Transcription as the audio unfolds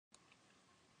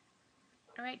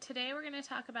All right, today we're going to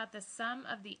talk about the sum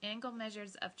of the angle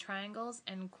measures of triangles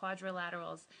and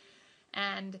quadrilaterals.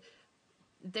 And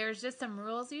there's just some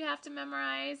rules you have to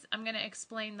memorize. I'm going to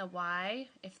explain the why.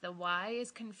 If the why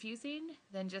is confusing,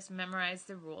 then just memorize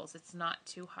the rules. It's not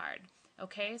too hard.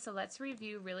 Okay, so let's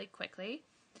review really quickly.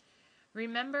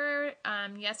 Remember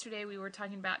yesterday we were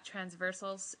talking about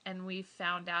transversals and we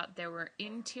found out there were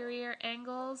interior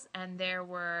angles and there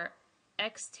were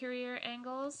exterior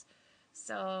angles.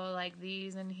 So like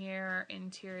these in here are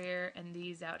interior and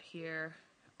these out here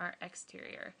are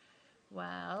exterior.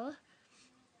 Well,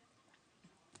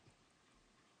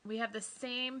 we have the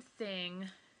same thing.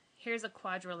 Here's a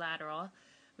quadrilateral.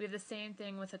 We have the same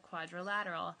thing with a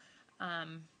quadrilateral.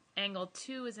 Angle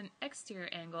 2 is an exterior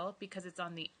angle because it's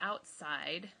on the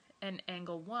outside, and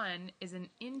angle 1 is an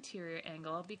interior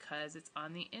angle because it's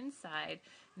on the inside.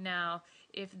 Now,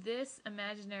 if this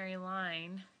imaginary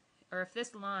line, or if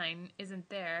this line isn't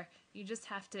there, you just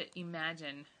have to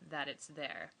imagine that it's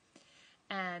there.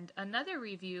 And another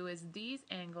review is these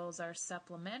angles are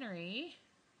supplementary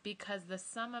because the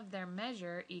sum of their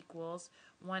measure equals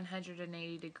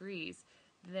 180 degrees.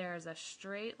 There's a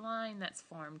straight line that's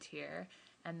formed here,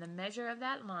 and the measure of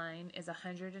that line is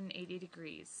 180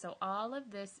 degrees. So all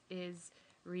of this is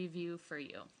review for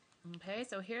you. Okay,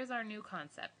 so here's our new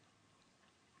concept.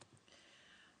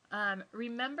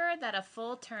 Remember that a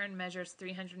full turn measures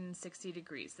 360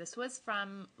 degrees. This was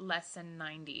from lesson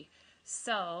 90.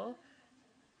 So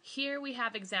here we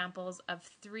have examples of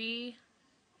 3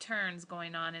 turns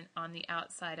going on the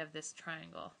outside of this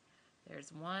triangle.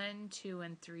 There's 1, 2,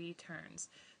 and 3 turns.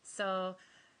 So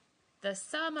the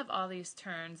sum of all these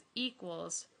turns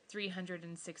equals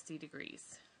 360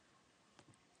 degrees.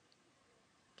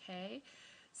 Okay,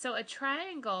 so a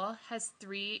triangle has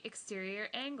 3 exterior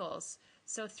angles.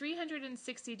 So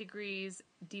 360 degrees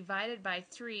divided by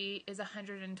 3 is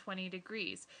 120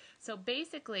 degrees. So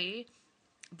basically,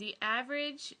 the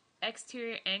average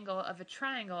exterior angle of a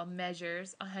triangle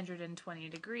measures 120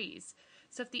 degrees.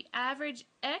 So if the average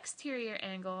exterior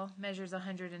angle measures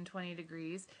 120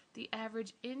 degrees, the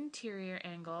average interior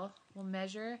angle will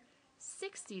measure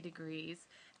 60 degrees.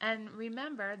 And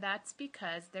remember, that's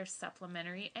because they're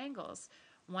supplementary angles.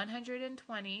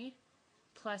 120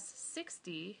 plus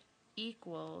 60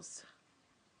 equals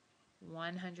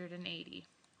 180.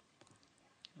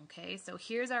 Okay, so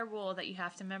here's our rule that you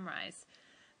have to memorize.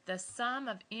 The sum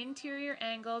of interior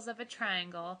angles of a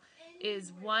triangle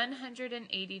is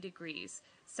 180 degrees.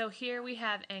 So here we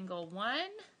have angle 1,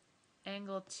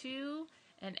 angle 2,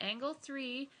 and angle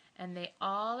 3, and they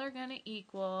all are going to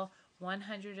equal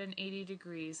 180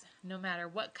 degrees, no matter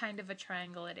what kind of a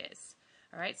triangle it is.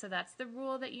 All right, so that's the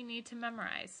rule that you need to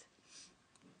memorize.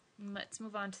 Let's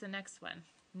move on to the next one.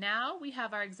 Now we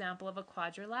have our example of a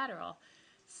quadrilateral.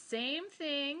 Same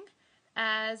thing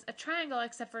as a triangle,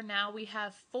 except for now we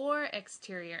have 4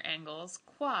 exterior angles,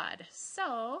 quad.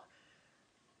 So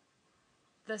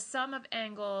the sum of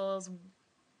angles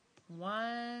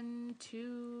 1,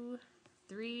 2,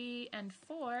 3, and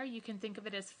 4, you can think of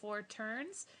it as 4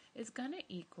 turns, is going to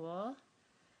equal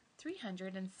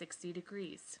 360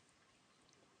 degrees.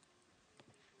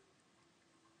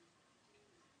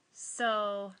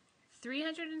 So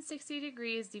 360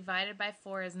 degrees divided by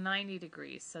 4 is 90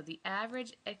 degrees. So the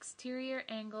average exterior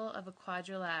angle of a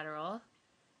quadrilateral,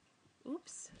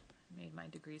 oops, made my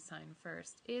degree sign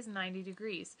first, is 90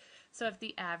 degrees. So if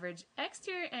the average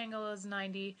exterior angle is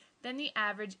 90, then the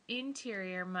average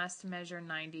interior must measure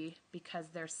 90 because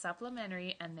they're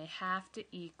supplementary and they have to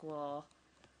equal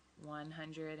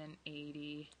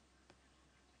 180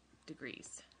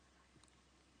 degrees.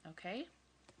 Okay?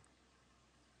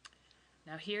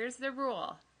 Now here's the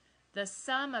rule. The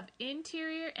sum of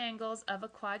interior angles of a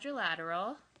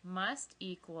quadrilateral must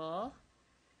equal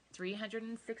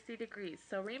 360 degrees.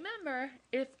 So remember,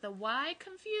 if the y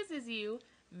confuses you,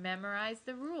 memorize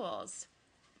the rules.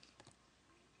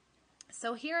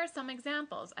 So here are some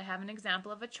examples. I have an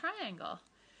example of a triangle.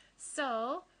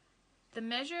 So the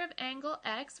measure of angle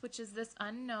x, which is this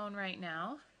unknown right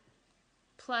now,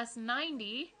 plus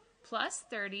 90 plus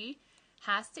 30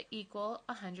 has to equal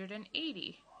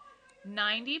 180.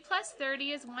 90 plus 30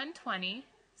 is 120,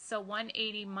 so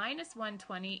 180 minus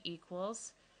 120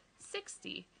 equals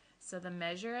 60. So the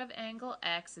measure of angle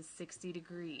x is 60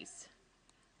 degrees.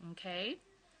 Okay?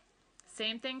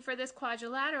 Same thing for this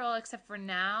quadrilateral, except for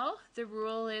now the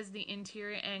rule is the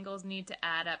interior angles need to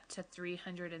add up to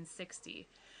 360.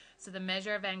 So the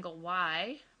measure of angle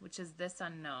y, which is this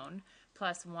unknown,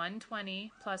 plus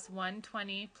 120 plus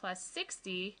 120 plus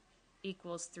 60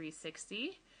 equals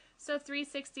 360. So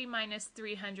 360 minus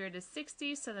 300 is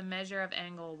 60, so the measure of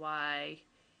angle y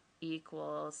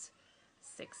equals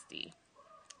 60.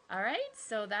 All right,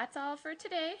 so that's all for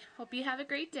today. Hope you have a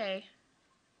great day.